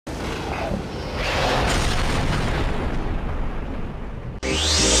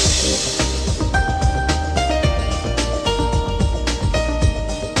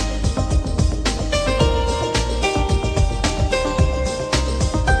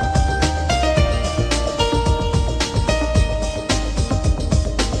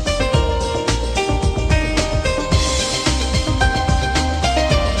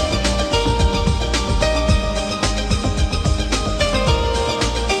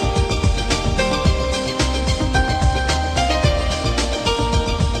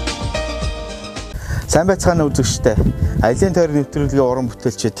Сайн байцгаана үзэгчдээ. Аяллын тойрог нэвтрүүлгийн уран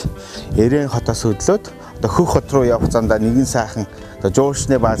бүтээлчид Эрээн хотоос хөдлөөд хөх хот руу явах замдаа нэгэн сайхан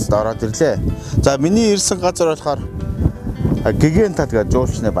жуулчны баазд ороод ирлээ. За миний ирсэн газар болохоор Гигантад гэдэг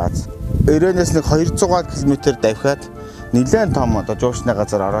жуулчны бааз. Эрээнээс нэг 200 км давхиад нэлээд том жуулчны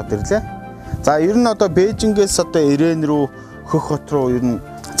газар ороод ирлээ. За ер нь Бээжингээс Эрээн рүү хөх хот руу ер нь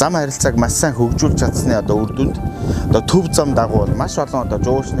зам харилцааг маш сайн хөгжүүлж чадсны үр дүнд төв зам дагуу маш олон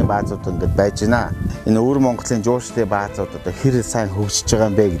жуулчны баазууд ингээд байж байна. Энэ өвөр Монголын жуулчны баазууд хэр сайн хөгжиж байгаа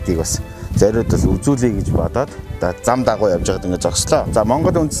юм бэ гэдгийг бас зориуд бас үзүүлэе гэж бодоод зам дагуу явж байгаад ингээд зогслоо. За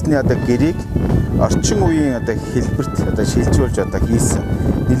Монгол үндэстний гэрээг орчин үеийн хэлбэрт шилжүүлж хийсэн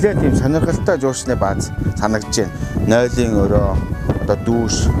нэлээд тийм сонирхолтой жуулчны бааз санагдж байна. Нойлын өрөө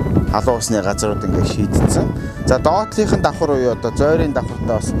дүүш халуун усны газрууд ингээд шийдсэн. За доотлынхын давхар уу зойрын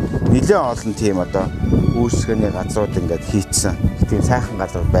давхартаа бас нэлээд олон тийм үүсгэний газрууд ингээд хийцсэн. Тийм сайхан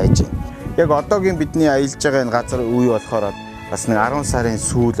газар байж байна. Яг одоогийн бидний аялж байгаа энэ газар үе болохоор бас нэг 10 сарын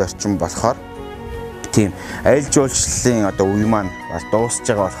сүүл орчим болохоор тийм аялал жуулчлалын үе маань бас дуусж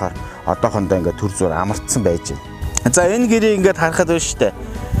байгаа болохоор одоохондоо ингээд төр зур амардсан байж байна. За энэ гэрийг ингээд харахад байна шүү дээ.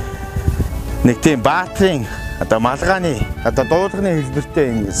 Нэг тийм баатрын малгааны дуулганы хэлбэртэй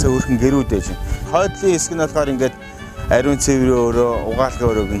энэ сөөрхөн гэрүүд байж байна. Хойдлын хэсэг нь болохоор ингээд ариун цэврийн өрөө, угаалгын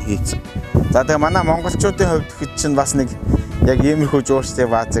өрөөг нь хийцэн. За тэгээ манай монголчуудын хувьд хэд чинь бас нэг яг иймэрхүү жуулчны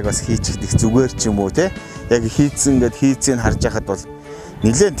баазыг бас хийчих их зүгээр ч юм уу те. Яг хийцэн ингээд хийцийг харж байхад бол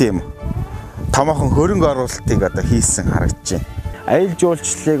нэлээд тийм томоохон хөрөнгө оруулалтыг хийсэн харагдаж байна. Аялал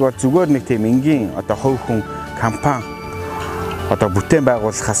жуулчлалыг бол зүгээр нэг тийм энгийн хувь хүн компани бүтээн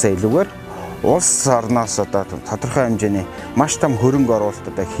байгуулахаас илүүгээр улс орноос тодорхой хэмжээний маш том хөрөнгө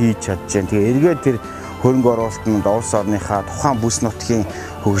оруулалт хийж чадж байна. Тэгээ эргээд тэр хөрөнгө оруулалтанд улс орныхаа тухайн бүс нутгийн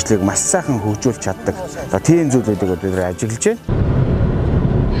хөгжлийг маш сайхан хөгжүүлж чаддаг. Тийм зүйлүүдийг бид ажиглаж байна.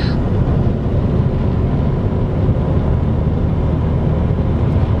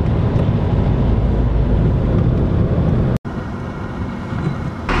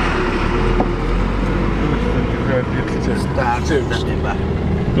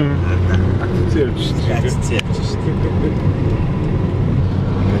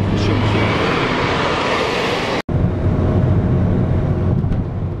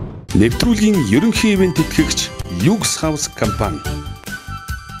 Нэвтрүүлгийн ерөнхий ивент тэтгэгч Югс хаус компани.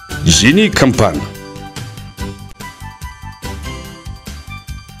 Жини компани.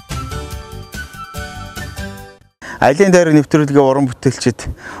 Аяллын тойрог нэвтрүүлгийн уран бүтээлчид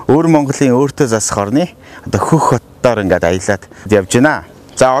өвөр Монголын өөртөө засах орны хөх хотоор ингээд аялаад явж байна.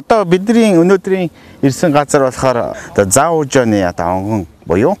 За одоо бидний өнөөдрийн ирсэн газар болохоор Заужаны онгон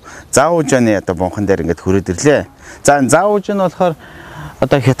буюу Заужаны бунхан дээр ингээд хүрээд ирлээ. За Заужа нь болохоор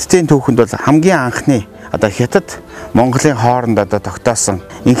Хятадын түүхэнд бол хамгийн анхны Хятад Монголын хооронд тогтоосон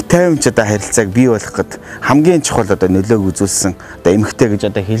инх тайванч харилцааг бий болгоход хамгийн чухал нөлөөг үзүүлсэн эмэгтэй гэж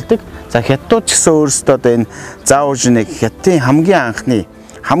хэлдэг. За хятадууд ч гэсэн өөрсдөө энэ Заужныг Хятадын хамгийн анхны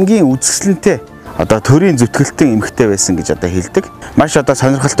хамгийн үзэсгэлэнтэй төрийн зүтгэлтэн эмэгтэй байсан гэж хэлдэг. Маш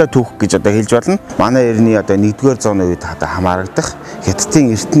сонирхолтой түүх гэж хэлж болно. Манай эртний 1-р зууны үед хамаарагдах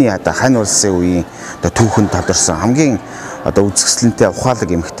Хятадын эртний хань улсын үеийн түүхэнд тодорсон хамгийн үзэсгэлэнтэй ухаалаг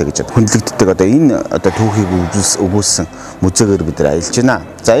эмэгтэй гэж хүндлэгддэг энэ түүхийг өгүүлсэн музейгээр бид аялж байна.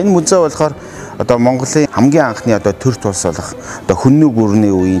 За энэ музей болохоор Монголын хамгийн анхны төр тулс болох хүннүү гүрний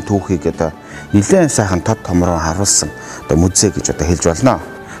үеийн түүхийг нэлээд сайхан тод томроо харуулсан музей гэж хэлж болно.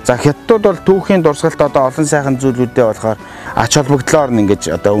 За хятадууд бол түүхийн дурсгалт олон сайхан зүйлүүдээ болохоор ач холбогдлоор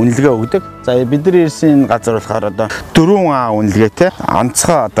ингэж үнэлгээ өгдөг. За бидний ирсэн газар болохоор 4А үнэлгээтэй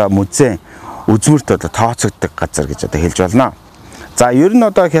онцгой музей үзмэрт тооцогддог газар гэж хэлж болно. За ер нь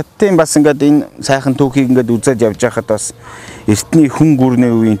хятадын бас ингээд энэ сайхан түүхийг ингээд үзээд явж байхад бас эртний хүн гүрний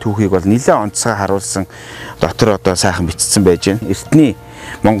үеийн түүхийг бол нэлээд онцгой харуулсан дотор сайхан бичсэн байж байна. Эртний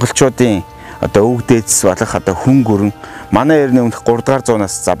монголчуудын өвөг дээдс болох хүн гүрэн манай эртний өмнөх 3-р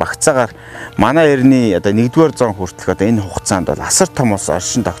зуунаас багцаагаар манай эртний 1-р зуун хүртэлх энэ хугацаанд бол асар том ус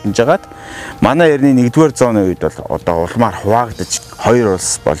оршин тогтнож байгаад манай эртний 1-р зууны үед бол улмаар хуваагдаж хоёр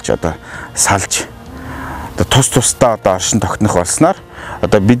улс болж салж тус тусдаа оршин тогтнох болсноор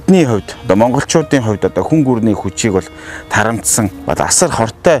бидний хувьд монголчуудын хувьд хүн гүрний хүчийг бол тарамдсан асар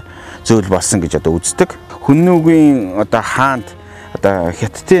хортой зүйл болсон гэж үздэг. Хүннүүгийн хаанд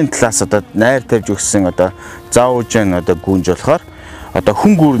Хятадын талаас найр тавьж өгсөн Заужан гүнж болохоор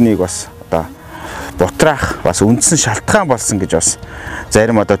хүн гүрнийг бас бутраах бас үндсэн шалтгаан болсон гэж бас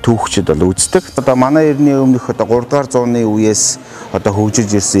зарим түүхчид үздэг. Манай эртний өмнөх 3-р зууны үеэс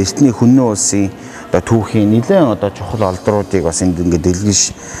хөгжиж ирсэн эртний хүннүү улсын түүхийн нэлээд чухал олдруудыг бас энд ингээд дэлгэж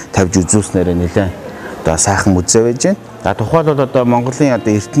тавьж үзүүлснээр нэлээд сайхан музей байж байна. Тухайлбал Монголын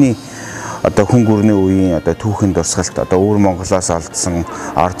эртний одоо хүн гүрний үеийн одоо түүхэн дурсгалт одоо өвөр Монголоос олдсон,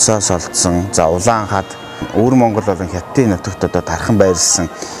 Ордсоос олдсон, за улаан хад өвөр Монгол болон Хятадын нутагт одоо тархан байрлсан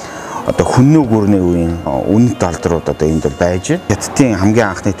одоо хүннүү гүрний үеийн үнэт олдрууд одоо энд бол байж байна. Хятадын хамгийн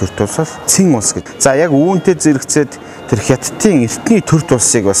анхны төр тулс бол Цэн улс гэдэг. За яг үүнтэй зэрэгцээд тэр Хятадын эртний төр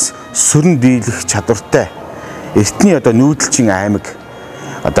тулсыг бас сөрөн дийлэх чадвартай эртний одоо нүүдэлчин аймаг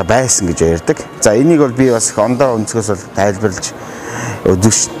одоо байсан гэж ярьдаг. За энийг бол би бас ондоо өнцгөөс бол тайлбарлаж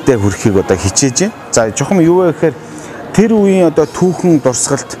үзэгчтэй хүрэхийг одоо хичээж байна. За жоохон юу вэ гэхээр тэр үеийн одоо түүхэн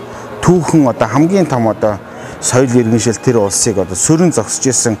дурсгалт түүхэн одоо хамгийн том одоо соёл иргэншил тэр улсыг одоо сөрөн зогсож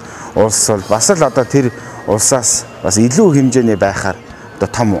исэн улс бол бас л одоо тэр улсаас бас илүү хэмжээний байхаар одоо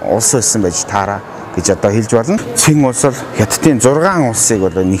том улс байсан байж таараа гэж одоо хэлж болно. Цэн улс бол Хятадын 6 улсыг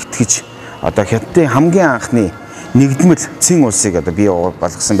одоо нэгтгэж одоо Хятадын хамгийн анхны нэгдмэл Цэн улсыг одоо бий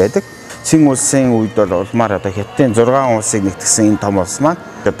болгосон байдаг. Цэн улсын үед бол улмаар одоо Хятадын 6 улсыг нэгтгэсэн энэ том улс маань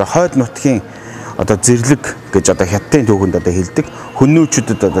одоо хойд нутгийн одоо зэрлэг гэж одоо Хятадын түүхэнд одоо хэлдэг.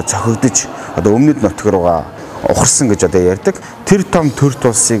 Хүннүүчүүдэд одоо цохигдож одоо өмнөд нутг руугаа ухарсан гэж одоо ярьдаг. Тэр том төр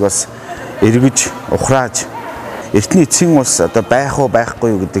тулсыг бас эргэж ухрааж эртний Цэн улс одоо байх уу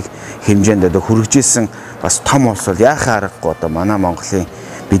байхгүй юу гэдэг хэмжээнд одоо хүрэгжсэн бас том улс бол яахаа аргагүй одоо манай Монголын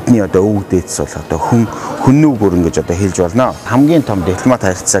бидний одоо өвөг дээдс бол одоо хүннүү гүрэн гэж одоо хэлж болно. Хамгийн том дипломат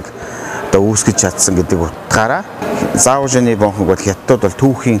харилцааг одоо үүсгэж чадсан гэдэг утгаараа заавжны бонхог бол Хятадууд бол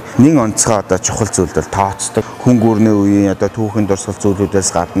түүхийн нэг онцгой одоо чухал зүйлд бол тооцдог. Хүн гүрний үеийн одоо түүхийн дурсгал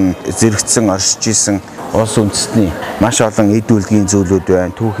зүйлүүдээс гадна зэрэгцсэн оршиж исэн улс үндэстний маш олон эд үлгийн зүйлүүд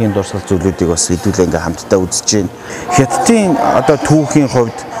байна. Түүхийн дурсгал зүйлүүдийг бас хэдүүлээ ингээ хамтдаа үзэж байна. Хятадын одоо түүхийн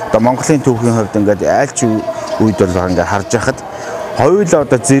хувьд одоо Монголын түүхийн хувьд ингээд айлч үед бол ингээ харж байхад хоёулаа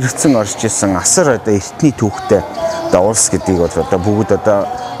одоо зэрэгцэн оршиж исэн асар одоо эртний түүхтэй одоо улс гэдгийг бол одоо бүгд одоо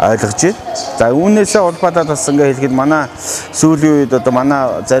ойлгож байна. За үүнээсээ улбадаад бас ингээ хэлэхэд манай сүүлийн үед одоо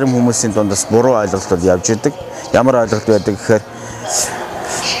манай зарим хүмүүсийн дундаас буруу ойлголт бол явж идэг. Ямар ойлголт байдаг гэхээр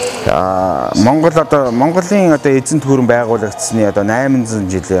Монголын одоо эзэнт гүрэн байгуулагдсны одоо 800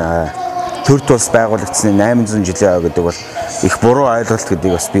 жилийн төр тулс байгуулагдсны 800 жилийн ой гэдэг бол их буруу ойлголт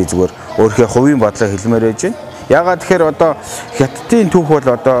гэдгийг бас би зүгээр өөрийнхөө хувийн бодлоо хэлмээр байж байна. Ягаад тэгэхээр одоо Хятадын түүх бол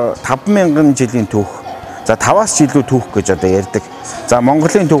одоо 5000 жилийн түүх. За 5-аас ч илүү түүх гэж одоо ярьдаг. За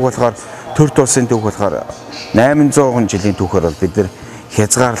Монголын түүх болохоор төр тулсын түүх болохоор 800 жилийн түүхээр бол бид нар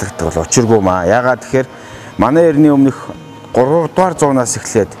хязгаарлагддаг бол учиргүй маа. Ягаад тэгэхээр манай эртний өмнөх 3 дугаар зуунаас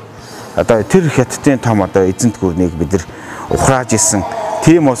эхлээд одоо тэр Хятадын том одоо эзэнт гүрнийг бид нар ухрааж исэн.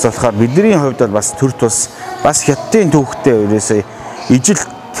 Тийм ус болохоор бидний хувьд бол бас төр тулс бас Хятадын түүхтэй ерөөсөө ижил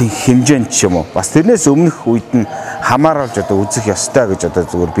хэмжээнд ч юм уу. Бас тэрнээс өмнөх үед нь хамааруулж одоо үзэх ёстой гэж одоо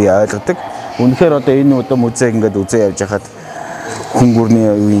зүгээр би ойлгодог. Үнэхээр одоо энэ одоо музейг ингээд үзээ явж хахад хүн гүрний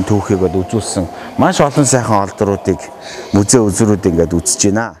үеийн түүхийг одоо үзүүлсэн маш олон сайхан олдруудыг музей үзрүүд ингээд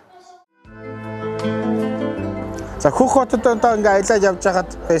үзэж байна. За Хөх хотод одоо ингээд аялаад явж хахад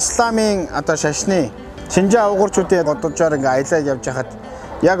исламын одоо шашны Шинжаан уйгурчуудын годомжоор ингээд аялаад явж хахад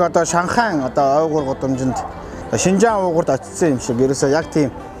яг одоо Шанхайн одоо уйгур годомжинд Шинжаан уйгурд очсон юм шиг ерөөсөө яг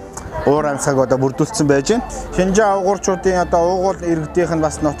тийм уур амьсгал одоо бүрдүүлсэн байж байна. Шинжаан уйгурчуудын одоо уйгур иргэдийнх нь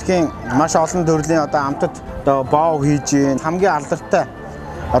бас нутгийн маш олон төрлийн одоо амтад одоо боов хийж гин хамгийн алдартай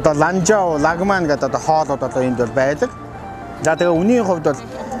одоо ланжао, лагман гэдэг одоо хоолууд одоо энд бол байдаг. За тэгээ үнийн хувьд бол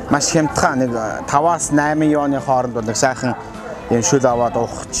маш хямдхан нэг 5-аас 8 юаны хооронд бол нэг сайхан юм шүл аваад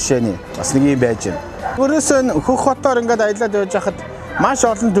уух жишээний бас нэг юм байж байна. Өөрөөсөө Хөх хотоор ингээд аялаад явж хахад маш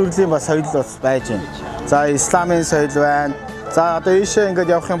олон төрлийн бас соёл бас байж байна. За исламын соёл байна. За одоо ийшээ ингээд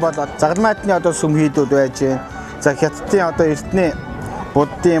явах юм бол загалмайтны одоо сүмхийдүүд байж байна. За Хятадын одоо эртний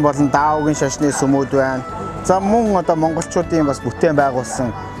буддын болон даогийн шашны сүмүүд байна. За мөн одоо монголчуудын бас бүтээн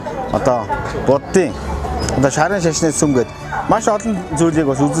байгуулсан одоо буддын одоо шарын шашны сүм гэдэг маш олон зүйлийг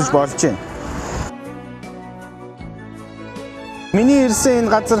бас үзэж болж байна. Миний ирсэн энэ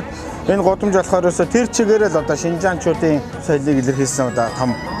газар энэ годомж болохоор өсө тэр чигээр л одоо шинжаанчуудын соёлыг илэрхийлсэн одоо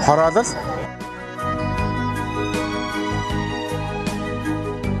том хороолол.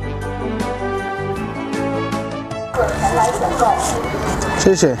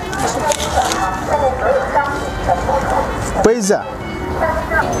 Шишээ. Пейза.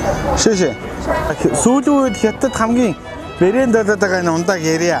 Шишээ. Сүүлийн үед Хятад хамгийн брэнд болоод байгаа энэ ундаг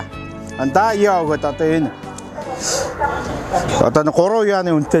ярья. Анда яа гэдэг одоо энэ одоо 3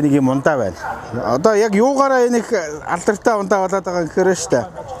 яаны үнэтэй нэг юм ундаа байна. Одоо яг юугаараа энэ их алдартай ундаа болоод байгаа гэхээр штэ.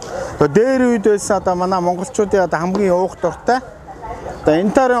 Одоо дээр үед байсан одоо манай монголчуудын одоо хамгийн уух дуртай одоо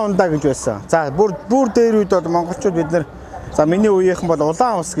энтарын ундаа гэж байсан. За бүр дээр үед бол монголчууд бид нэр за миний үеийнхэн бол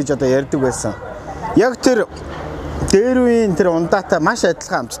улаан ус гэж одоо ярьдаг байсан. Яг тэр дээр үеийн тэр ундаатай маш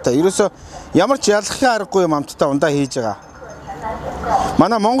адилхан амттай. Ерөөсөө ямар ч ялахын аргагүй юм амттай ундаа хийж байгаа.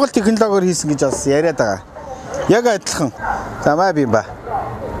 Манай Монгол технологиор хийсэн гэж бас яриад байгаа. Яг адилхан. За маа би ба.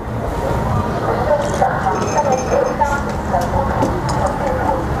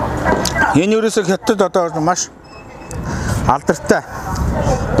 Энэ ерөөсөө хятад одоо маш алдартай.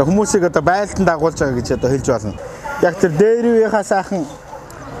 Одоо хүмүүсийг одоо байлдан дагуулж байгаа гэж одоо хэлж байна. Яг тэр дээр үеийнхаа сайхан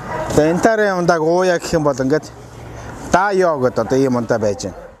одоо энтарын ундаг ууя гэх юм бол ингээд даё гэдэг одоо ийм ундаа байж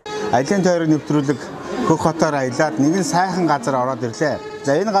байна. Аяллын тойрог нэвтрүүлэг хөх хотоор аялаад нэгэн сайхан газар ороод ирлээ.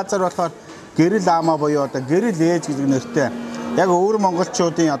 За энэ газар болохоор гэрэл аамаа буюу одоо гэрэл ээж гэдэг нэртэй яг өвөр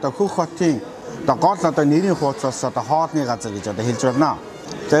монголчуудын одоо хөх хотын одоо гол одоо нэрийн хуудас бас одоо хоолны газар гэж одоо хэлж байна.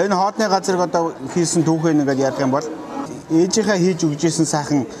 За энэ хоолны газрыг одоо хийсэн түүхээ ингээд ярих юм бол ээжийнхээ хийж өгчээсэн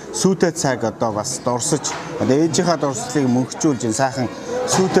сайхан сүйтэй цаг одоо бас дурсаж одоо ээжийнхээ дурслыг мөнхжүүлж энэ сайхан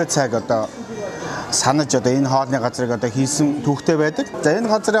сүйтэй цаг одоо санаж одоо энэ хоолны газрыг одоо хийсэн түүхтэй байдаг. За энэ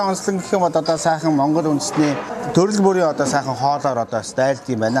газрын онцлог гэх юм бол одоо сайхан Монгол үндэсний төрөл бүрийн одоо сайхан хоолоор одоо стайлд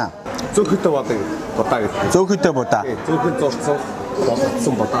юм байна. Зөөхөтэй будаа гэдэг. Зөөхөтэй будаа. Зөөхөд зурцсан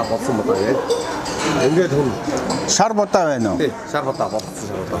болгоцсон будаа болсон будаа яг. Ингээд хүн шар будаа байна уу? Тий, шар будаа болгоцсон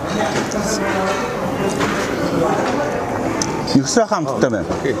шар будаа. Ихсээ хамттай байна.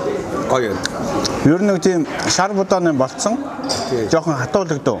 Гоё. Ер нь нэг тийм шар будааны болцсон. Жохон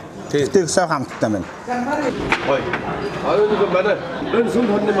хатуулагдав. Тэгтээ ихсээ хамттай байна. Гоё. Аюулгүй манай энэ сүн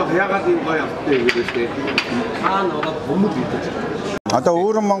хонны мах ягаад ийм гоё автай юм бэ те. Хаана одоо хүмүүс идэж. Одоо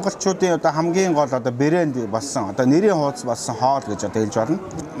өөрөн монголчуудын одоо хамгийн гол одоо брэнд болсон одоо нэрийн хуудас болсон хоол гэж одоо хэлж байна.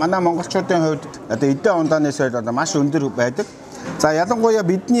 Манай монголчуудын хувьд одоо эдэн ундааны соёл одоо маш өндөр байдаг. За ялангуяа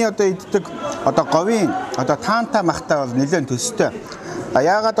бидний одоо иддэг одоо говийн одоо таантай махтай бол нэлээд төстэй.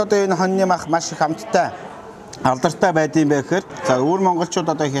 Яагаад одоо энэ хоньны мах маш их хамттай алдартай байдсан бэ гэхээр за өөр монголчууд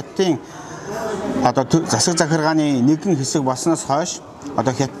одоо хятадын одоо засаг захиргааны нэгэн хэсэг болсноос хойш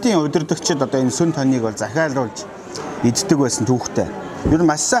одоо хятадын удирдагчид одоо энэ сүн тоныг бол захиалуулж иддэг байсан түүхтэй. Ер нь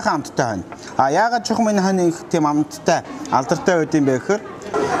маш сайхан амттай байна. Яагаад чухам энэ хонь их тийм амттай алдартай байд юм бэ гэхээр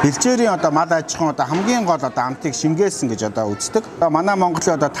хэлжээрийн одоо мал аж ахуйн одоо хамгийн гол одоо амтыг шингээсэн гэж одоо үздэг. Манай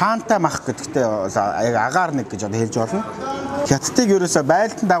Монголын одоо таантай мах гэдэгтэй агаар нэг гэж одоо хэлж болно. Хятадыг ерөөсөө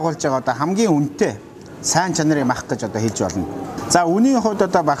байлдан дагуулж байгаа одоо хамгийн үнэтэй сайн чанарын мах гэж одоо хэлж болно. За үнийн хувьд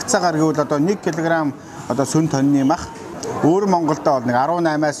одоо багцаагаар гэвэл одоо 1 кг одоо сүн тонны мах өөр Монголд бол нэг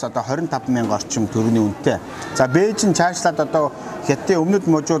 18-аас одоо 25 мянга орчим төгрөгийн үнэтэй. За Бээжин цаашлаад одоо хятадын өмнөд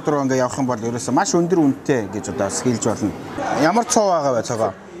мужууд руу ингээ явах юм бол ерөөсөө маш өндөр үнэтэй гэж одоо хэлж болно. Ямар цоо байгаа вэ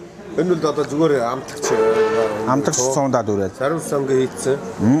цогоо? Энэ бол одоо зүгээр амтлагч цуундаад үрээд. Сарвс сангийн хийцэн.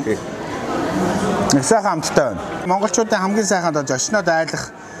 Нэг сайхан амттай байна. Монголчуудын хамгийн сайхан одоо зочноод айлах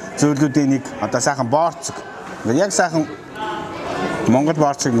зүйлүүдийн нэг одоо сайхан боорцог. Яг сайхан Монгол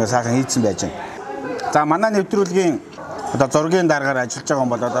боорцог ингээ сайхан хийцэн байж байна. За манай нэвтрүүлгийн одоо зургийн дараагаар ажиллаж байгаа юм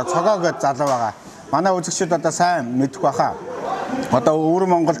бол одоо цогоо гэж залуу байгаа. Манай үзэгчид одоо сайн мэдэх байхаа. Одоо өвөр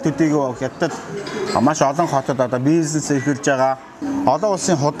Монгол төдийг хятад маш олон хотод одоо бизнес эрхэлж байгаа. Олон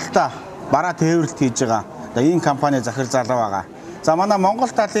улсын худалдаа бараа тээвэрлэлт хийж байгаа. Одоо энэ компани захирал залуу байгаа. За манай Монгол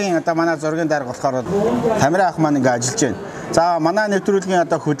талын одоо манай зургийн дарга болохоор Тамира ах маань ингээ ажиллаж байна. За манай нэвтрүүлгийн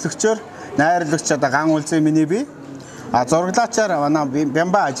одоо хөтлөгчөөр найрлагч одоо Gan-Ulzii миний бие. Зураглаачаар манай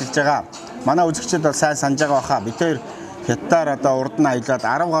Бямба ажиллаж байгаа. Манай үзэгчид бол сайн санаж байгаа баха. Бид хоёр хятадаар одоо урд нь аялаад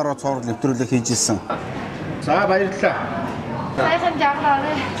 10 гаруй цуврал нэвтрүүлэг хийж ирсэн. За баярлалаа. Сайхан жааглаа.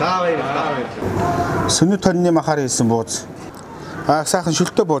 За баярлалаа. Сүнэ тонны махаар хийсэн бууз. Сайхан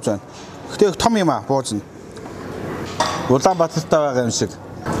шөлтөө бууз байна. Гэтэ том юм аа бууз нь. Улаанбаатартай байгаа юм шиг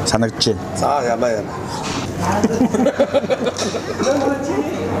санагдаж байна. За ямаа.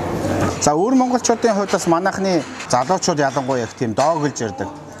 За өөр монголчуудын хувьд бас манайхны залуучууд ялангуяа их тийм доогөлж ярддаг.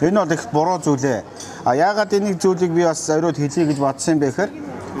 Энэ бол их буруу зүйлээ. Яагаад энийг зүйлийг би бас зориуд хэлье гэж бодсон юм бэ гэхээр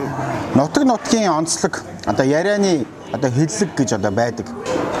нутгийн онцлог одоо ярианы одоо хэллэг гэж одоо байдаг.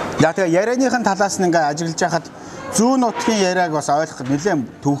 За тэгээ ярианыхын талаас нь ингээ ажиглаж байхад зүүн нутгийн яриаг бас ойлгоход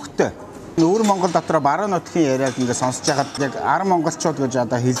нэлээд төвөгтэй. Өөр Монгол дотор баруун нутгийн яриаг ингээ сонсож байхад яг ар монголчууд гэж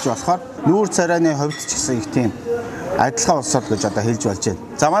одоо хэлж болохоор нүүр царайны хувьд ч гэсэн их тийм адилхан улсууд гэж одоо хэлж болж байна.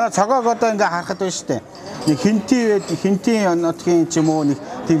 За манай цогоог одоо ингээ харахад байна шүү дээ. Нэг хинтийн нутгийн ч юм уу нэг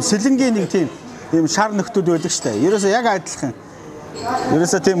тийм сэлэнгийн нэг тийм шар нөхдүүд байдаг шүү дээ. Ерөөсөө яг адилхан.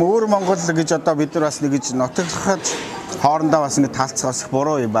 Ерөөсөө тийм өөр Монгол гэж одоо бид нар бас нэг гэж нутаглагч хоорондоо бас ингэ талцгаас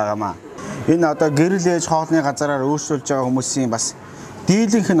буруу юм байгаамаа. Энэ одоо гэрэл ээж хоолны газараар өөрчлүүлж байгаа хүмүүсийн бас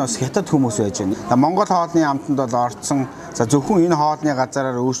дийлэнх нь бас хятад хүмүүс байж байна. Монгол хоолны амтанд бол орцсон. За зөвхөн энэ хоолны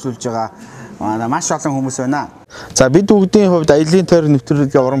газараар өөрчлүүлж байгаа маш олон хүмүүс байна. За бид бүгдийн хувьд аяллын тойрог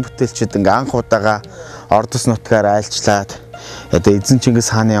нэвтрүүлгийн уран бүтээлчид ингээ анх удаага Ордос нутгаар айлчлаад одоо эзэн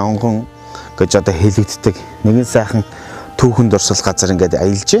Чингис хааны онгон гэж одоо хэлэгддэг нэгэн сайхан түүхэнд дурсах газар ингээд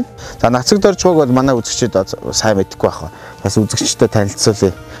аялж байна. За нацагт орж байгааг бол манай үзэгчид сайн мэдэхгүй байх. Бас үзэгчтэй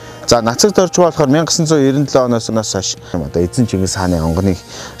танилцуулъя. За нацагт орж байгаа болохоор 1997 оноос хойш одоо эзэн Чингис хааны онгоныг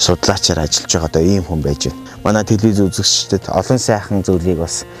судлаачаар ажиллаж байгаа одоо ийм хүн байж байна. Манай телевиз үзэгчдэд олон сайхан зүйлийг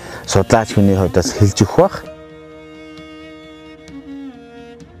бас судлаач хүний хувьдаас хэлж өгөх бах.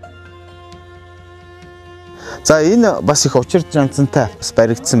 За энэ бас их учир жанцантай бас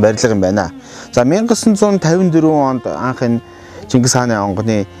баригдсан барилга юм байна. За 1954 онд анх энэ Чингис хааны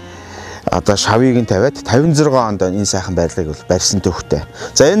онгоны одоо шавыг нь тавиад 56 онд энэ сайхан барилгыг бол барьсан төвхтэй.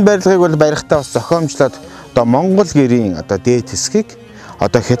 За энэ барилгыг бол барихтаа бас зохиомжлоод одоо Монгол гэрийн одоо дээд хэсгийг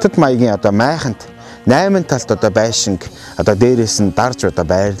одоо Хятад маягийн одоо майханд 8 талд одоо байшинг одоо дээрээс нь дарж одоо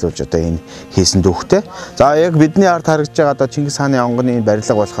байрлуулж одоо энэ хийсэн төвхтэй. За яг бидний ард харагдж байгаа одоо Чингис хааны онгоны энэ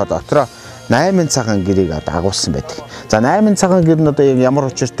барилга болохоор дотроо 8 цагаан гэрийг одоо агуулсан байдаг. За 8 цагаан гэр нь одоо ямар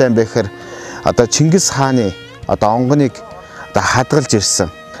учиртай юм бэ гэхээр одоо Чингис хааны одоо онгоныг одоо хадгалж ирсэн.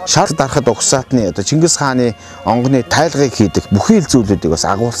 Шар дарахад угсаатны одоо Чингис хааны онгоны тайлгыг хийдэг бүхий л зүйлүүдийг бас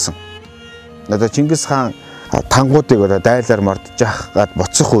агуулсан. Одоо Чингис хаан тангуудыг одоо дайлаар мордож гад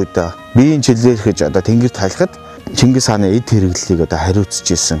буцах үед биеийн чилээрхэж одоо тэнгэр тайлахад Чингис хааны эд хэрэглэлийг одоо хариуцж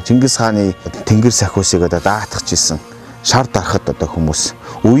исэн. Чингис хааны тэнгэр сахиусыг одоо даатгах исэн. Шар дарахад одоо хүмүүс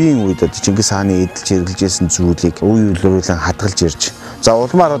үеийн үед одоо Чингис хааны эдэлж хэрэглэж исэн зүйлийг үе үлрүүлэн хадгалж ирж. За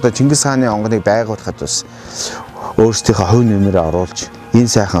улмаар одоо Чингис хааны онгоныг байгуулахад бас өөрсдийнхөө хувь нэмрээ оруулж энэ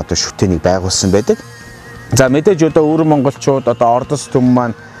сайхан одоо шүтээнийг байгуулсан байдаг. За мэдээж одоо өвөр монголчууд одоо Ордос түмэн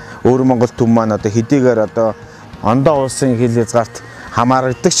маань өвөр монгол түмэн маань одоо хэдийгээр одоо ондоо улсын хил хязгаарт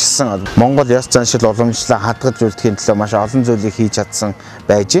хамаардаг ч гэсэн Монгол ёс заншил уламжлалаа хадгалж үлдэхийн төлөө маш олон зүйлийг хийж чадсан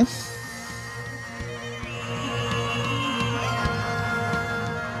байж байна.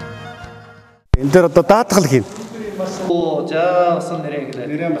 Энд дээр одоо даатгал хийн. За асан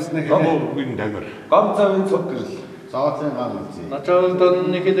нэрээ бас нэг үгийн дамир. Гам завын цог гэрэл. Заавлын Gan-Ulzii. Началдан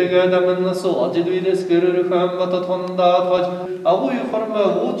нэгэдэг дамнаас ажидвилэс гэрэр хамбат тондаа тож агуу хормоо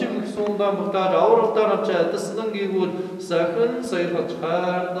уужим гисундан бутаар авралтаа навчаа дэсдэн гигүүл сахин саяхаж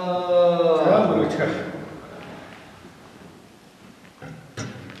хаарда. За мөрөчхөр.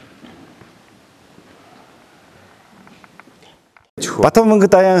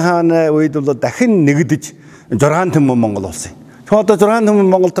 Батмангад Аян хааны үед бол дахин нэгдэж 6 төмөн Монгол болсон. Одоо 6 төмөн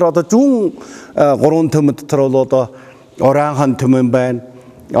Монгол төр одоо зүүн 3 төмөн дотор бол одоо Оран хаан төмөн байна.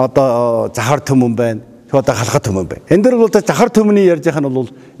 Одоо Захар төмөн байна. Одоо Халхад төмөн байна. Энэ дэр бол Захар төмөний ярьж байгаа нь бол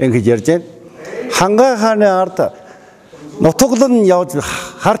ингэж ярьж байна. Хангай хааны ард нутглан явж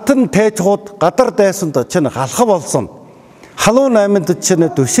хартан тайчгууд гадар дайсанд чинь халах болсон. Халуун айманд чинь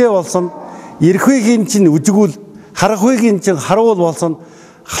төшөө болсон. Ирхвигийн чинь үжигүүл харахвигийн чинь харуул болсон.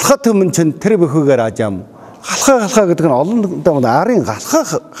 Халхад төмөн чинь тэр бөхөөр аажаам. Халхаа гэдэг нь олон арын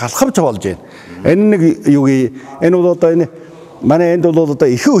халхавч болж байна. Энэ нэг юу гээ энэ бол одоо энэ манай энд бол одоо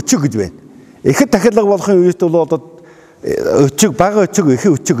их өчөг гэж байна. Ихэд дахиалга болохын үед бол одоо өчөг бага өчөг их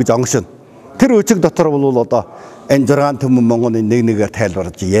өчөг гэж онгошно. Тэр өчөг дотор бол одоо энэ 6 төмөн Монголын нэгээр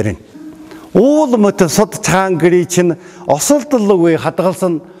тайлбарж ярина. Уул мөт сод цаан гэрий чинь осолдлоггүй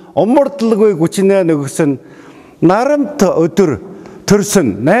хадгалсан умардлаггүй гүчнээ нөгсөн нарамт өдөр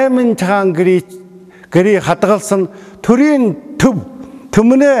төрсөн 8 цаан гэрий хадгалсан төрийн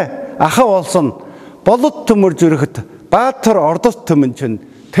төмнөө ахав болсон болот төмөр зүрхэд Баатар Ордос төмөн чинь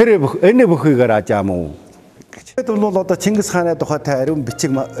тэр энэ бүхийгээр ажаам уу гэж. Тэгэд бол одоо Чингис хааны тухайтай ариун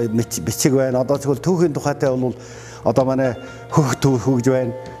бичиг байна. Одоо тэгвэл түүхийн тухайтай бол одоо манай хөх төв хөгж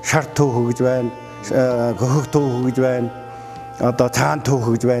байна, шар төв хөгж байна, хөх төв хөгж байна. Одоо цаан төв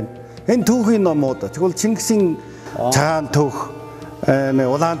хөгж байна. Энэ түүхийн номууд тэгвэл Чингисийн цаан төв,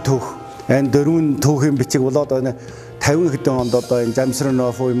 улаан төв, энэ дөрвөн түүхийн бичиг болоод энэ 50 хэдэн онд одоо энэ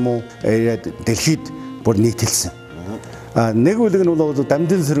Жамсранов юм уу дэлхийд бүр нийтэлсэн. Нэг үлэг нь бол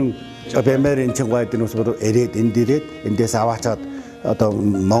Дамдын сүрэн Бэмэрийн Чингайдын ус бүр ирээд энд ирээд эндээс аваачаад одоо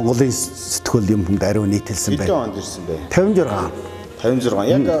Монголын сэтгүүл юм хүнд ариу нийтэлсэн байна. Хэдэн онд ирсэн бэ? 56. 56.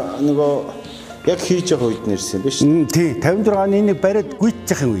 Яг нөгөө яг хийж байгаа үед нэрсэн биш үү? Тий, 56-ны энийг бариад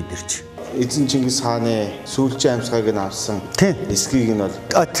гүйцэх үед ирч. Эзэн Чингис хааны сүүлчийн амьсгалыг нь авсан. Эсхийг нь бол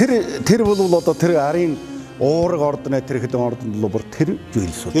тэр бол одоо тэр арын уурга ордны тэр хэдэн ордонд бол бүр тэр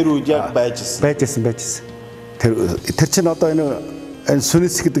зүйлсүүд. Тэр үед яг байжсэн. Тэр чинь одоо энэ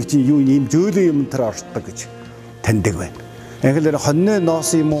сүнэс гэдэг чинь юу юм зөөлөн юм тэр оршдог гэж таньдаг байна. Ингээл хоньны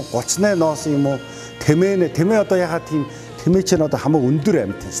ноос юм уу, гоцны ноос юм уу, тэмээ одоо яхаа тийм тэмээ чинь одоо хамаг өндөр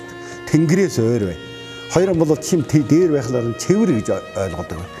амьтан шүү дээ. Тэнгэрээс өөр байна. Хоёр нь бол чим дээр байхлаар нь цэвэр гэж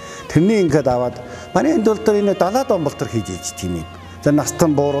ойлгодог байна. Тэрний ингээд аваад манай энд бол энэ 70 он болтор хийж ийж тийм юм. За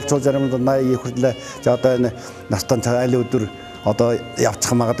настан бууруулчул заримдаа 80 хүртлээ. За одоо энэ настан цаг аль өдөр одоо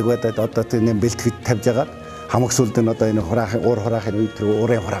явчих магадгүй байдаг. Одоо тийм бэлтгэж тавьж байгаа. хамаг сүлд нь одоо энэ хураахын уур хураахын үед тэр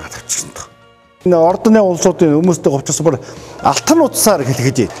уурын хураагаад авчихсан тоо. Энэ ордны улсуудын хүмүүстэй говчсон бүр алтан утсаар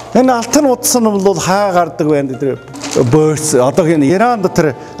хэлгэж. Энэ алтан утас нь бол хаа гардаг байна тэр бөөс одоогийн Иранд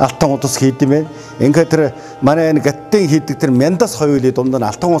тэр алтан утас хийд юм байна. Ингээд тэр манай энэ гаттын хийдэг тэр мяндас хоёулын дунд нь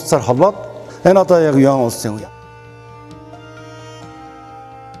алтан утсаар холбоод энэ одоо яг юан улсын үе.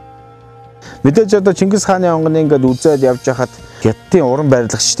 Мэдээж одоо Чингис хааны онгоны ингээд үзээд явж хахад гаттын уран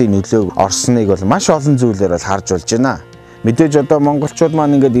барилгачдын нөлөөг орсныг бол маш олон зүйлээр бол харж болж байна. Мэдээж одоо монголчууд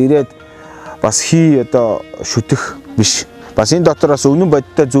маань ингээд ирээд бас одоо шүтэх биш. Бас энэ дотроос үнэн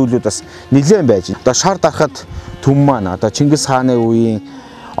бодиттой зүйлүүд бас нэлээд байж байна. Одоо шар дарахад түн маань одоо Чингис хааны үеийн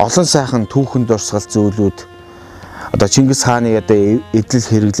олон сайхан түүхэн дурсгал зүйлүүд одоо Чингис хааны одоо эдэл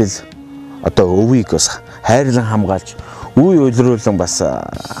хэрэглэл одоо өвийг бас хайрлан хамгаалж үе уйлруулан бас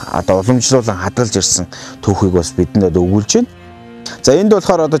одоо уламжлуулан хадгалж ирсэн түүхийг бас бидэнд одоо өгүүлж байна. За энд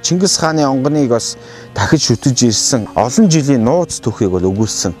болохоор одоо Чингис хааны онгоныг бас дахиж шүтэж ирсэн олон жилийн нууц түүхийг бол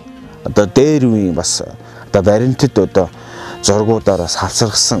өгүүлсэн. Одоо дээр үеийн бас одоо баримтад одоо зургуудаар бас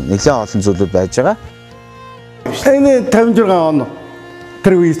хавсаргасан нэлээд олон зүйлүүд байж байгаа. Энэ 56 он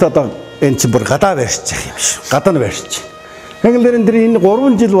тэр үеэс одоо энэ чинь бүр гадаа байршиж байгаа юм шиг. Гадаа нь байршиж. Инглерэн дээр энэ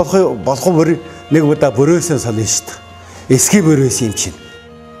 3 жил болох нэг удаа бөрөөсөө солино шүү дээ. Эсхий бөрөөс юм чинь.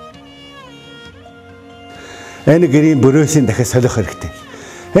 Энэ гэрийн бөрөөсийн дахиад солих хэрэгтэй.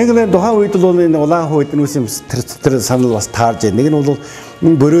 Инглерэн тухайн үед бол энэ улаан хүйд нүс юм тэр санал бас таарж байна. Нэг нь бол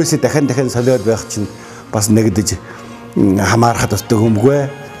энэ бөрөөсийг дахин солиод байх чинь бас нэгдэж хамаарахад өстэй хүмгүй.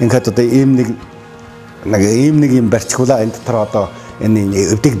 Ингээд одоо ийм нэг юм барьчихвала энэ дотор одоо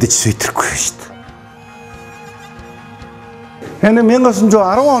энэ өвдөгдөж сүйтгэхгүй шүү дээ. Энэ 1910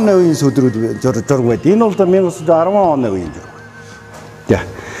 оны үеийн сүдрүүд зураг байд. Энэ бол 1910 оны үеийн зураг. За.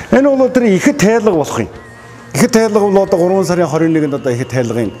 Энэ бол тэр ихэд тайлга болох юм. Ихэд тайлга бол одоо 3 сарын 21-нд одоо ихэд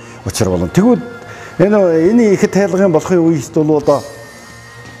тайлгын учир болно. Тэгвэл энэ ихэд тайлгын болохын үеэст бол одоо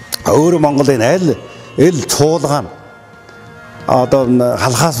өөр Монголын аль цуулгаан одоо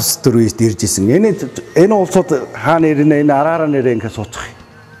халахаас ус төр үеэст ирж исэн. Энэ улсууд хаана ирнэ? Энэ араараа нэрээ ингээд суучих.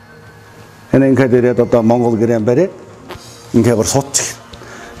 Энэ ингээд ирээд одоо Монгол гэрэн бариад ингээд бүр суучих.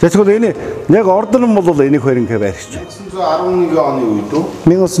 Тэгвэл энэ яг ордон нь бол энийг хоёр ингээд байрч байна. 1911 оны үед үү?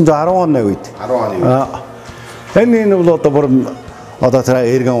 1910 оны үед. 10 оны үед. Энэ бол одоо бүр одоо тэр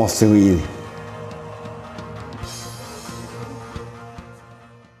эргэн улсын үе.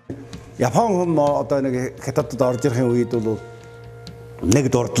 Япон хүн одоо нэг хятадд орж ирэхин үед бол нэг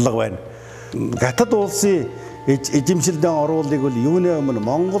дурдлага байна. Хятад улсын эзэмшилдэн оруулыг бол юуны өмнө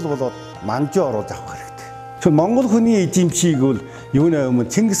Монгол болоод манжуу оруулж авах хэрэгтэй. Тэгэхээр Монгол хүний эзэмшийг бол юуны өмнө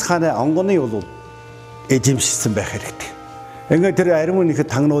Чингис хааны онгоны бол эзэмшсэн байх хэрэгтэй. Ингээд тэр ариун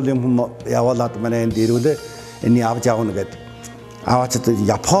нэхэд тагнуул юм явуулаад манай энд ирүүлээ. Энэ авч явна гэдэг. Аваач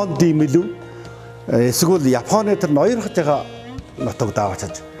Японд димэлв. Эсвэл Японы тэр ноёрхож байгаа нутагд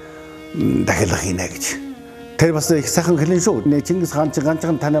аваачаад дахиалах хийнэ гэж. Тэр бас их сайхан хэлэн шүү. Чингис хаан чинь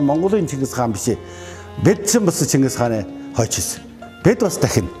ганцхан таны Монголын Чингис хаан биш. Бид ч бас Чингис хааны хойчсон. Бид бас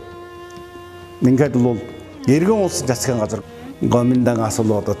дахин. Ингээд бол эргэн улсын засгийн газар гоминдан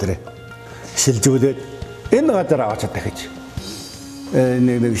асуулаа одоо тэр шилжүүлээд энэ газар аваачаад дахиж.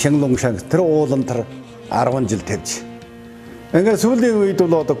 Нэг Шанлонг тэр уулан тэр 10 жил тавьж. Ингээд сүүлийн үед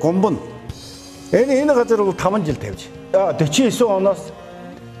бол одоо гомбон. Энэ газар бол 5 жил тавьж. 49 оноос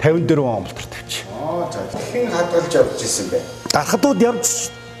 54 он болтор тавьж. За дахин хадгалж явж ирсэн бэ. Дархадууд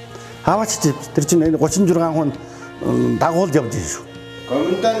явж хаваач тэр чинь 36 хүн дагуулж явж ирсэн шүү.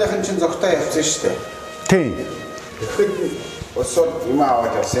 Гоминданыхын чинь зогтой явсан шүү дээ. Тийм. Тэгэхэд усууд юм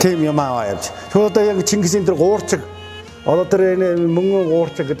аваад явсан. Тийм юм аваад явж. Тэр одоо яг Чингисийн тэр гуурчиг одоо тэр энэ мөнгөн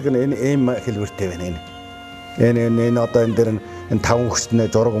гуурчиг гэдэг нь энэ эм хэлбэртэй байна энэ. Энэ одоо энэ дэр энэ 5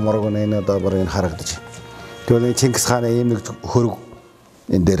 хүчтэй зураг морог энэ одоо бүр энэ харагдаж. Тэгвэл Чингис хааны ийм нэг хөрөг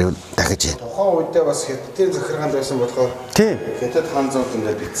энэ дээр дахиж байна. Тухайн үедээ бас хятадын захиргаанд байсан болохоор тийм. Хятад хаан зууд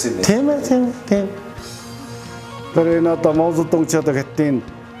ингээд битсэн байх. Тийм. Тэр энэ одоо Монгол дөнгөж одоо хятадын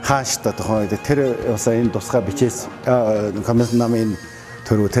хаан шүү дээ тухайн үед тэр бас энэ тусгай бичээс коммент намын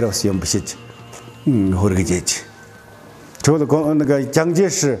тэр бас юм бишиж хөргөж ээж. Тэгвэл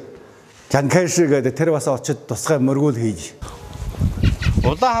нэг Жанкайш гэдэг тэр бас очид тусгай мөргүүл хийж.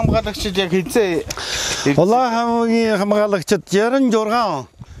 Улаан хамгаалагчид яг хизээ улаан хамгаалагчид 66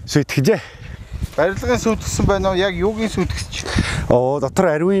 сүйтгэжээ. Барилгын сүйтгэсэн байна уу? Яг юугийн сүйтгэсч?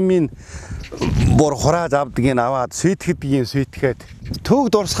 Дотор ариун бүр хурааж авдгийг аваад сүйтгэдгийг сүйtгээд төг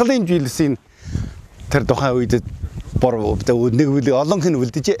дурсгалын жилсийн тэр тухайн үед бүр нэг олон хэн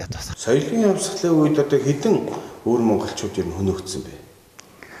үлдэжээ. Соёлын явсгалын үед одоо хэдэн өөр монголчууд ер нь хөнөөгдсөн бэ?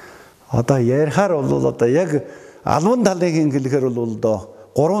 Одоо ярихаар бол одоо яг албан талын хэлэхээр бол одоо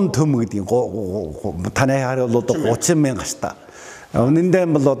 3 төм гэдэг таны хараа бол одоо 30 мянга шта. Үнэндээ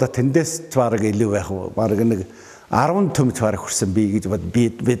бол одоо тэндээс ч бараг илүү байх уу? Бараг нэг 10 төмч бараг хүрсэн би гэж бод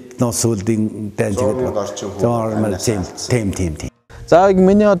бид нөөсөлдийн дайжгээд тийм. За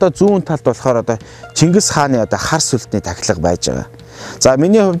миний одоо зүүн талд болохоор одоо Чингис хааны одоо хар сүлтний тахилга байж байгаа. За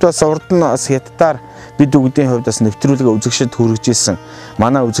миний хувьд бас урд нь бас хятадаар бид бүгдийн хувьд бас нэвтрүүлгээ үзэгчд хүргэжсэн.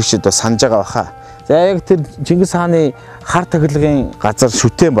 Манай үзэгчд бас санаж байгаа баха. За яг тэр Чингис хааны хар тахилгын газар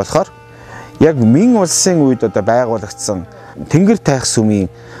шүтэн болохоор яг Мин улсын үед одоо байгуулагдсан тэнгэр тайх сүмийн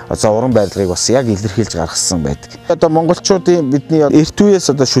уран барилгыг бас яг илэрхийлж гаргасан байдаг. Одоо монголчуудын бидний эрт үеэс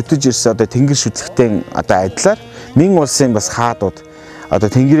одоо шүтэж ирсэн одоо тэнгэр шүтлэгтэй одоо адилаар Мин улсын бас хаадууд одоо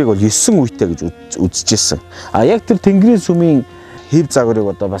тэнгэрийг бол 9 үетэй гэж үзэжсэн. А яг тэр тэнгэрийн сүмийн хэв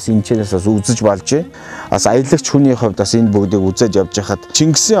загварыг одоо бас энэ чэнээс бас үзэж болж байна. Бас аялагч хүний хувьд бас энэ бүгдийг үзэж явж хахад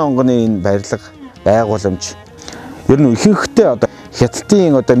Чингисийн онгоны энэ барилга байгууламж ер нь ихэнхдээ одоо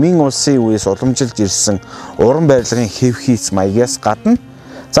Хятадын одоо Мин улсын үеэс уламжилж ирсэн уран барилгын хэв хийц маягаас гадна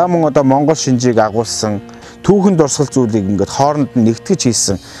за мөн одоо Монгол шинжийг агуулсан түүхэн дурсгал зүйлийг ингээд хооронд нь нэгтгэж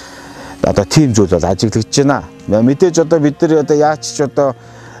хийсэн одоо тийм зүйл бол ажиглагдж байна. Мэдээж одоо бид нар одоо яаж ч одоо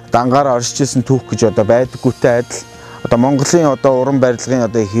дангаараа оршиж ирсэн түүх гэж одоо байдаггүйтэй адил одоо Монголын одоо уран барилгын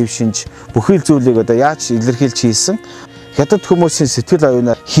одоо хэв шинж бүхэл зүйлийг одоо яаж илэрхийлж хийсэн хятад хүмүүсийн сэтгэл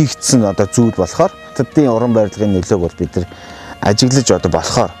оюунаар хийгдсэн одоо зүйл болохоор хятадын уран барилгын нөлөөг бол бид нар ажиглаж одоо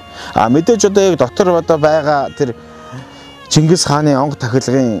болохоор мэдээж одоо яг дотор одоо байгаа тэр Чингис хааны онг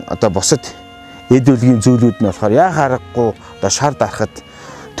тахилгын одоо бусад эд үлгийн зүйлүүд нь болохоор яа харахгүй одоо шар дарахад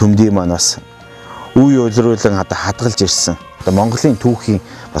төмдийн маань бас үе өдрөөлөн одоо хадгалж ирсэн. Одоо Монголын түүхийн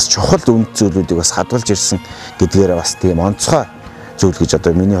бас чухал үнд зүйлүүдийг бас хадгалж ирсэн гэдгээрээ бас тийм онцгой зүйл гэж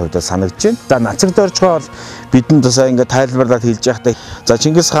одоо миний хувьд санагдаж байна. За нацагт оржгоо бол бидэнд бас ингээд тайлбарлаад хэлж байхдаа за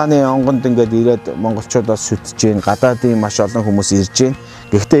Чингис хааны онгонд ингээд ирээд монголчуудаас шүтж гин гадаадын маш олон хүмүүс ирж гин.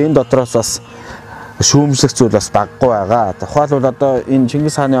 Гэхдээ энэ дотроос бас шүүмжлэх зүйл бас баггүй байгаа. Тухайлбал одоо энэ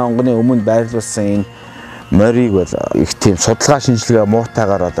Чингис хааны онгоны өмнө байрлуулсан энэ морийг бол их тийм судалгаа шинжилгээ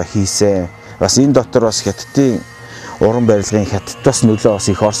муутайгаар одоо хийсэн. Бас энэ дотор бас хятадын уран барилгын хятад бас нөлөө бас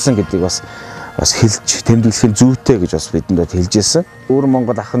их орсон гэдгийг бас хэлж тэмдэглэх зүйтэй гэж бас бидэнд хэлж ирсэн. Өөр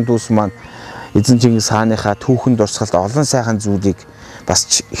Монгол ахын дүүс маань эзэн Чингис хааныхаа түүхэн дурсгалд олон сайхан зүйлийг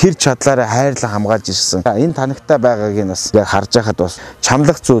бас хэр чадлаараа хайрлан хамгаалж ирсэн. Энэ танигтай байгааг нь бас яг харж байхад бас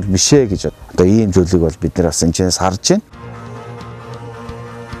чамлах зүйл биш ээ гэж одоо ийм зүйлийг бол бид нар бас энэ чэнэс харж байна.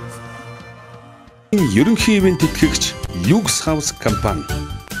 Ерөнхий ивент тэтгэгч Югс хаус компани.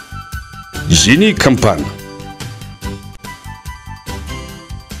 Жини компани.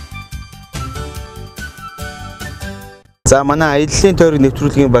 За манай Аяллын тойрог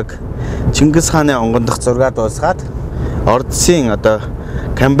нэвтрүүлгийн баг Чингис хааны онгон дахь зургаад дуусгаад Ордсын одоо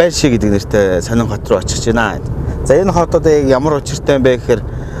Канбаши гэдэг нэртэй сонин хот руу очиж байна. За энэ хот одоо ямар учиртай юм бэ гэхээр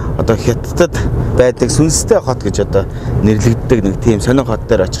одоо Хятадд байдаг сүнстэй хот гэж одоо нэрлэгддэг нэг тийм сонин хот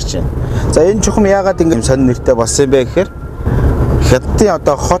дээр очиж байна. За энэ чухам яагаад ингэ сонин нэртэй болсон юм бэ гэхээр Хятадын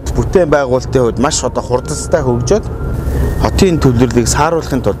одоо хот бүтээн байгуулалтын хувьд маш одоо хурдтай хөгжөөд хотын төвлөрлийг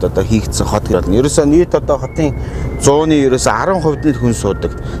сааруулахын тулд одоо хийгдсэн хот болно. Ерөөсөө нийт одоо хотын 100-ны ерөөсөө 10% нь хүн